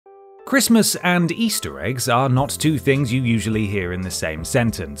Christmas and Easter eggs are not two things you usually hear in the same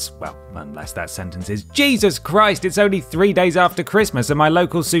sentence. Well, unless that sentence is, Jesus Christ, it's only 3 days after Christmas and my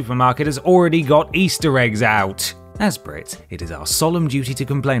local supermarket has already got Easter eggs out. As Brits, it is our solemn duty to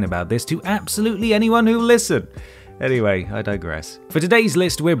complain about this to absolutely anyone who'll listen. Anyway, I digress. For today's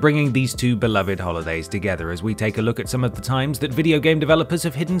list, we're bringing these two beloved holidays together as we take a look at some of the times that video game developers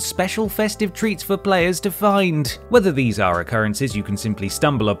have hidden special festive treats for players to find. Whether these are occurrences you can simply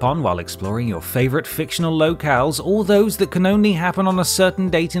stumble upon while exploring your favorite fictional locales, or those that can only happen on a certain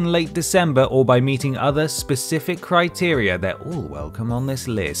date in late December or by meeting other specific criteria, they're all welcome on this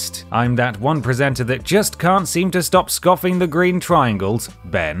list. I'm that one presenter that just can't seem to stop scoffing the green triangles,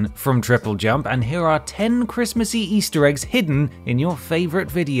 Ben from TripleJump, and here are 10 Christmassy Easter eggs hidden in your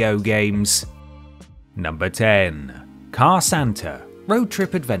favorite video games. Number 10. Car Santa Road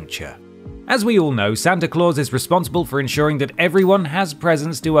Trip Adventure. As we all know, Santa Claus is responsible for ensuring that everyone has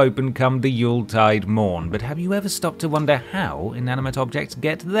presents to open come the Yuletide morn, but have you ever stopped to wonder how inanimate objects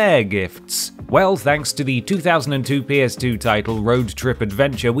get their gifts? Well, thanks to the 2002 PS2 title Road Trip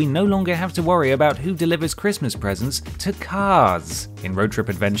Adventure, we no longer have to worry about who delivers Christmas presents to cars. In Road Trip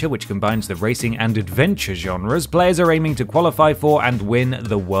Adventure, which combines the racing and adventure genres, players are aiming to qualify for and win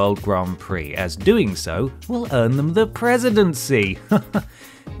the World Grand Prix, as doing so will earn them the presidency.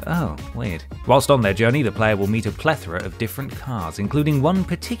 Oh, weird. Whilst on their journey, the player will meet a plethora of different cars, including one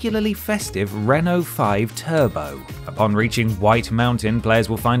particularly festive Renault 5 Turbo. Upon reaching White Mountain, players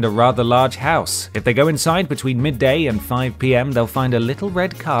will find a rather large house. If they go inside between midday and 5 PM, they'll find a little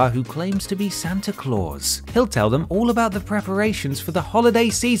red car who claims to be Santa Claus. He'll tell them all about the preparations for the holiday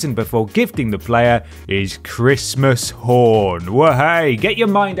season before gifting the player his Christmas horn. Whoa-hey, get your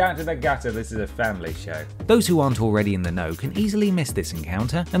mind out of the gutter, this is a family show. Those who aren't already in the know can easily miss this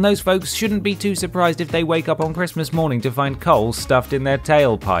encounter, and those folks shouldn't be too surprised if they wake up on Christmas morning to find coal stuffed in their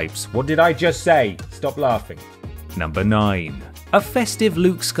tailpipes. What did I just say? Stop laughing. Number 9. A festive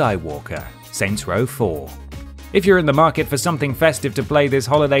Luke Skywalker, Saints Row 4. If you're in the market for something festive to play this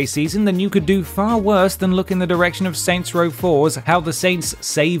holiday season, then you could do far worse than look in the direction of Saints Row 4's How the Saints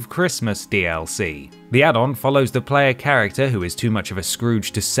Save Christmas DLC. The add-on follows the player character who is too much of a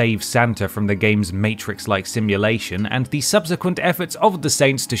Scrooge to save Santa from the game's Matrix-like simulation, and the subsequent efforts of the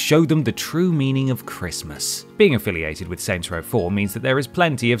Saints to show them the true meaning of Christmas. Being affiliated with Saints Row 4 means that there is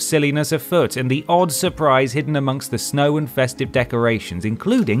plenty of silliness afoot, and the odd surprise hidden amongst the snow and festive decorations,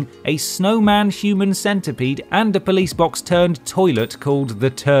 including a snowman human centipede and a police box turned toilet called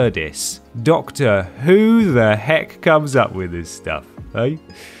the Turdis. Doctor, who the heck comes up with this stuff, eh?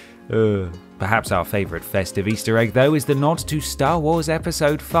 Perhaps our favourite festive Easter egg, though, is the nod to Star Wars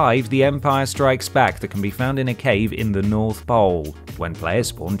Episode 5 The Empire Strikes Back that can be found in a cave in the North Pole. When players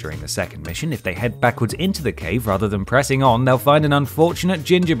spawn during the second mission, if they head backwards into the cave rather than pressing on, they'll find an unfortunate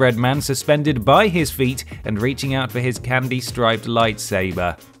gingerbread man suspended by his feet and reaching out for his candy-striped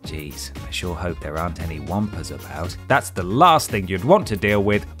lightsaber. Jeez, I sure hope there aren't any Wampas about. That's the last thing you'd want to deal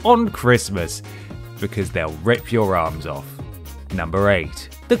with on Christmas, because they'll rip your arms off. Number 8.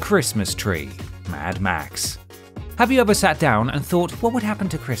 The Christmas Tree, Mad Max. Have you ever sat down and thought, what would happen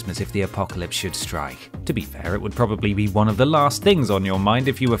to Christmas if the apocalypse should strike? To be fair, it would probably be one of the last things on your mind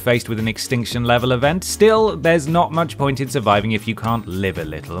if you were faced with an extinction-level event. Still, there's not much point in surviving if you can't live a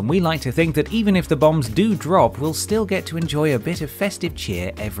little, and we like to think that even if the bombs do drop, we'll still get to enjoy a bit of festive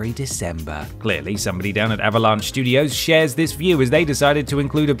cheer every December. Clearly, somebody down at Avalanche Studios shares this view as they decided to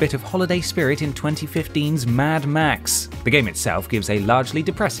include a bit of holiday spirit in 2015's Mad Max. The game itself gives a largely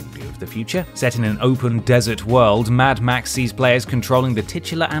depressing view of the future. Set in an open desert world, Mad Max sees players controlling the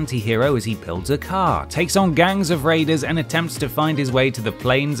titular anti-hero as he builds a car, takes on gangs of raiders, and attempts to find his way to the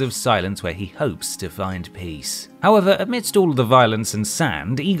Plains of Silence where he hopes to find peace. However, amidst all the violence and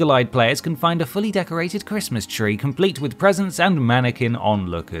sand, eagle-eyed players can find a fully decorated Christmas tree complete with presents and mannequin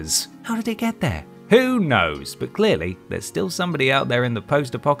onlookers. How did it get there? Who knows, but clearly there's still somebody out there in the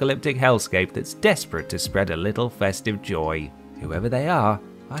post-apocalyptic hellscape that's desperate to spread a little festive joy. Whoever they are,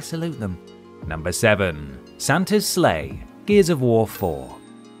 I salute them. Number 7. Santa's Sleigh, Gears of War 4.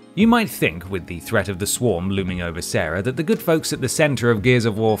 You might think, with the threat of the swarm looming over Sarah, that the good folks at the centre of Gears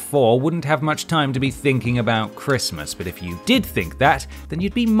of War 4 wouldn't have much time to be thinking about Christmas, but if you did think that, then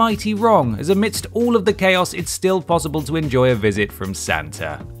you'd be mighty wrong, as amidst all of the chaos it's still possible to enjoy a visit from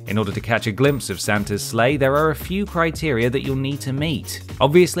Santa. In order to catch a glimpse of Santa's sleigh, there are a few criteria that you'll need to meet.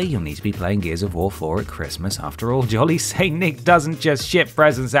 Obviously, you'll need to be playing Gears of War 4 at Christmas. After all, jolly Saint Nick doesn't just ship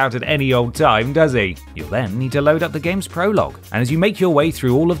presents out at any old time, does he? You'll then need to load up the game's prologue, and as you make your way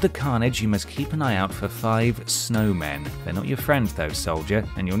through all of the carnage, you must keep an eye out for 5 snowmen. They're not your friend though, soldier,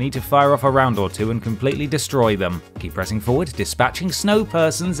 and you'll need to fire off a round or 2 and completely destroy them. Keep pressing forward, dispatching snow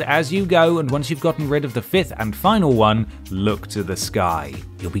persons as you go, and once you've gotten rid of the 5th and final one, look to the sky.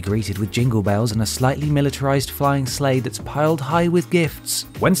 You'll be greeted with jingle bells and a slightly militarized flying sleigh that's piled high with gifts.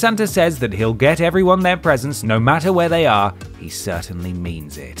 When Santa says that he'll get everyone their presents no matter where they are, he certainly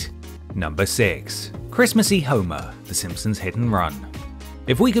means it. Number 6. Christmassy Homer, The Simpsons Hit and Run.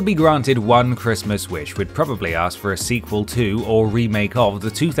 If we could be granted one Christmas wish, we'd probably ask for a sequel to or remake of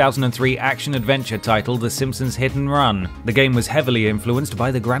the 2003 action-adventure title The Simpsons Hit and Run. The game was heavily influenced by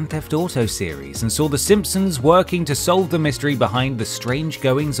the Grand Theft Auto series and saw the Simpsons working to solve the mystery behind the strange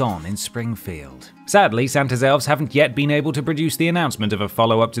goings-on in Springfield. Sadly, Santa's elves haven't yet been able to produce the announcement of a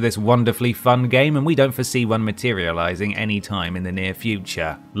follow-up to this wonderfully fun game, and we don't foresee one materializing anytime in the near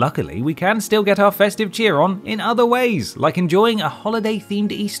future. Luckily, we can still get our festive cheer on in other ways, like enjoying a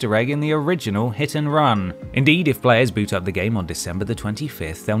holiday-themed Easter egg in the original Hit and Run. Indeed, if players boot up the game on December the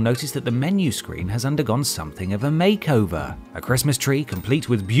 25th, they'll notice that the menu screen has undergone something of a makeover. A Christmas tree, complete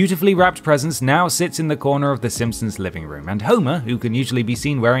with beautifully wrapped presents, now sits in the corner of the Simpsons' living room, and Homer, who can usually be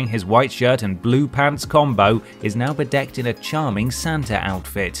seen wearing his white shirt and blue pants combo, is now bedecked in a charming Santa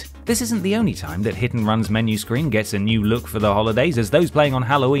outfit. This isn't the only time that Hit and Run's menu screen gets a new look for the holidays, as those playing on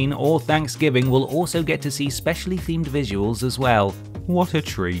Halloween or Thanksgiving will also get to see specially themed visuals as well. What a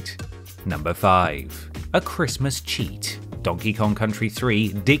treat. Number 5. A Christmas Cheat. Donkey Kong Country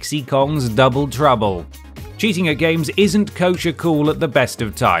 3 Dixie Kong's Double Trouble. Cheating at games isn't kosher cool at the best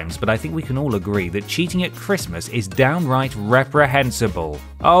of times, but I think we can all agree that cheating at Christmas is downright reprehensible.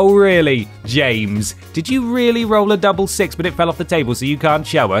 Oh really, James? Did you really roll a double 6 but it fell off the table so you can't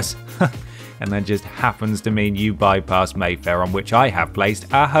show us? And that just happens to mean you bypass Mayfair, on which I have placed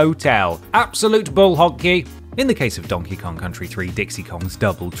a hotel. Absolute bull hockey. In the case of Donkey Kong Country 3 Dixie Kong's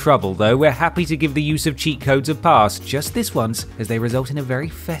Double Trouble though, we're happy to give the use of cheat codes a pass, just this once, as they result in a very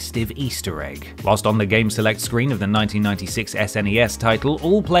festive Easter egg. Whilst on the Game Select screen of the 1996 SNES title,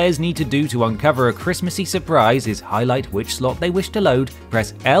 all players need to do to uncover a Christmassy surprise is highlight which slot they wish to load,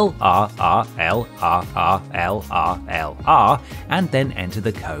 press LRRLRRLR, and then enter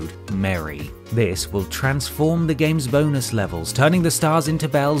the code MERRY. This will transform the game's bonus levels, turning the stars into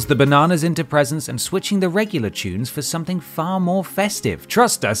bells, the bananas into presents, and switching the regular tunes for something far more festive.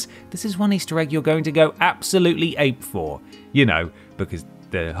 Trust us, this is one Easter egg you're going to go absolutely ape for. You know, because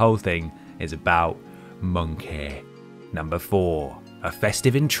the whole thing is about monkey. Number 4. A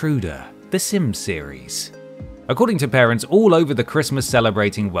Festive Intruder, The Sims series. According to parents all over the Christmas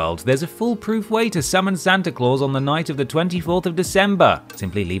celebrating world, there's a foolproof way to summon Santa Claus on the night of the 24th of December.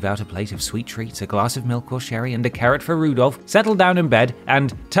 Simply leave out a plate of sweet treats, a glass of milk or sherry, and a carrot for Rudolph, settle down in bed,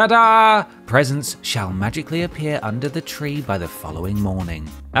 and ta-da! Presents shall magically appear under the tree by the following morning.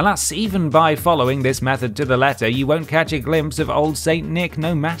 Alas, even by following this method to the letter, you won't catch a glimpse of old Saint Nick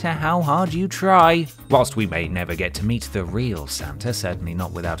no matter how hard you try. Whilst we may never get to meet the real Santa, certainly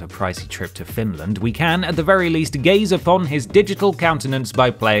not without a pricey trip to Finland, we can, at the very least, gaze upon his digital countenance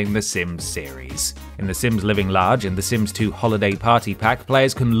by playing the Sims series. In The Sims Living Large and The Sims 2 Holiday Party Pack,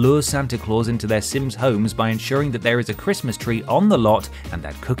 players can lure Santa Claus into their Sims homes by ensuring that there is a Christmas tree on the lot and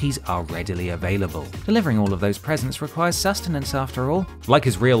that cookies are readily available. Delivering all of those presents requires sustenance after all. Like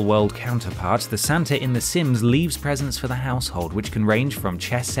his real-world counterpart, the Santa in The Sims leaves presents for the household, which can range from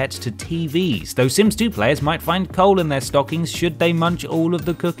chess sets to TVs, though Sims 2 players might find coal in their stockings should they munch all of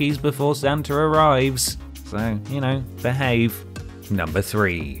the cookies before Santa arrives. So, you know, behave. Number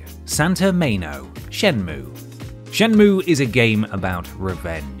 3. Santa Mano, Shenmue. Shenmue is a game about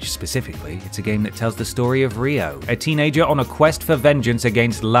revenge. Specifically, it's a game that tells the story of Ryo, a teenager on a quest for vengeance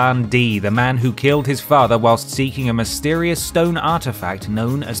against Lan Di, the man who killed his father whilst seeking a mysterious stone artifact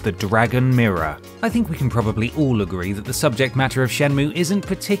known as the Dragon Mirror. I think we can probably all agree that the subject matter of Shenmue isn't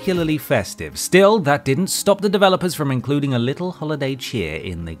particularly festive. Still, that didn't stop the developers from including a little holiday cheer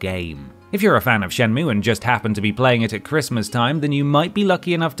in the game. If you're a fan of Shenmue and just happen to be playing it at Christmas time, then you might be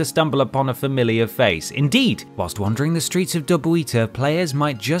lucky enough to stumble upon a familiar face. Indeed, whilst wandering the streets of Dobuita, players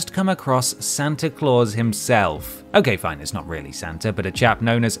might just come across Santa Claus himself. Okay, fine, it's not really Santa, but a chap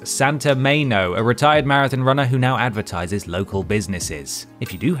known as Santa Mano, a retired marathon runner who now advertises local businesses.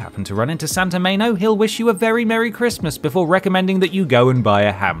 If you do happen to run into Santa Mano, he'll wish you a very Merry Christmas before recommending that you go and buy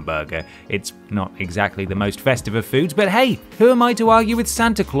a hamburger. It's not exactly the most festive of foods, but hey, who am I to argue with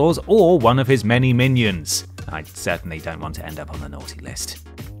Santa Claus or one of his many minions? I certainly don't want to end up on the naughty list.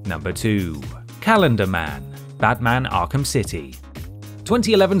 Number 2. Calendar Man, Batman Arkham City.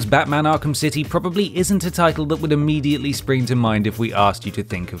 2011's Batman Arkham City probably isn't a title that would immediately spring to mind if we asked you to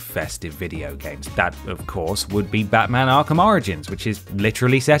think of festive video games. That, of course, would be Batman Arkham Origins, which is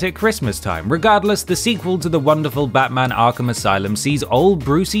literally set at Christmas time. Regardless, the sequel to the wonderful Batman Arkham Asylum sees old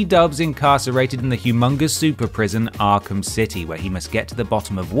Brucey Dubs incarcerated in the humongous super prison Arkham City, where he must get to the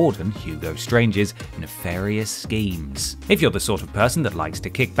bottom of Warden Hugo Strange's nefarious schemes. If you're the sort of person that likes to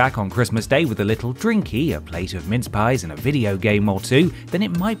kick back on Christmas Day with a little drinky, a plate of mince pies, and a video game or two, then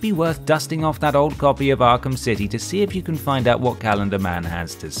it might be worth dusting off that old copy of Arkham City to see if you can find out what Calendar Man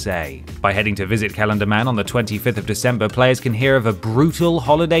has to say. By heading to visit Calendar Man on the 25th of December, players can hear of a brutal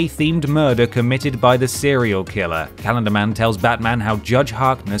holiday-themed murder committed by the serial killer. Calendar Man tells Batman how Judge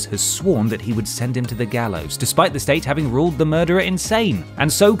Harkness has sworn that he would send him to the gallows, despite the state having ruled the murderer insane.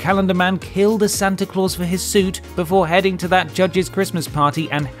 And so Calendar Man killed a Santa Claus for his suit before heading to that judge's Christmas party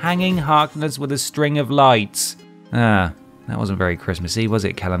and hanging Harkness with a string of lights. That wasn't very Christmassy, was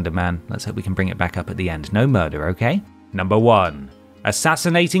it, Calendar Man? Let's hope we can bring it back up at the end. No murder, okay? Number 1.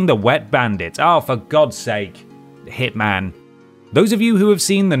 Assassinating the Wet Bandit. Oh, for God's sake. Hitman. Those of you who have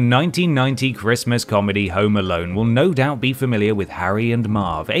seen the 1990 Christmas comedy Home Alone will no doubt be familiar with Harry and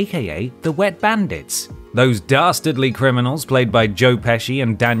Marv, aka the Wet Bandits. Those dastardly criminals, played by Joe Pesci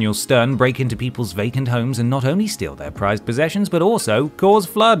and Daniel Stern, break into people's vacant homes and not only steal their prized possessions, but also cause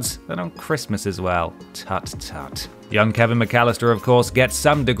floods, and on Christmas as well. Tut tut. Young Kevin McAllister, of course, gets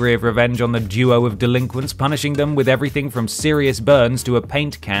some degree of revenge on the duo of delinquents, punishing them with everything from serious burns to a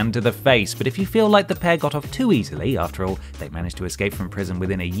paint can to the face. But if you feel like the pair got off too easily, after all, they managed to escape from prison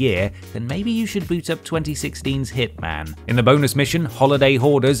within a year, then maybe you should boot up 2016's Hitman. In the bonus mission, Holiday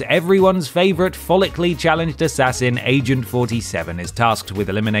Hoarders, everyone's favourite follically challenged assassin, Agent 47, is tasked with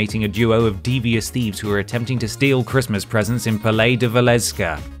eliminating a duo of devious thieves who are attempting to steal Christmas presents in Palais de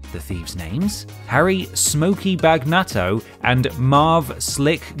Valeska. The thieves' names? Harry Smokey Bagnato and Marv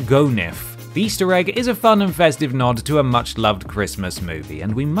Slick Gonif. The Easter egg is a fun and festive nod to a much-loved Christmas movie,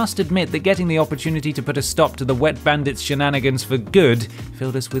 and we must admit that getting the opportunity to put a stop to the Wet Bandits' shenanigans for good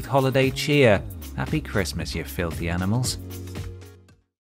filled us with holiday cheer. Happy Christmas, you filthy animals.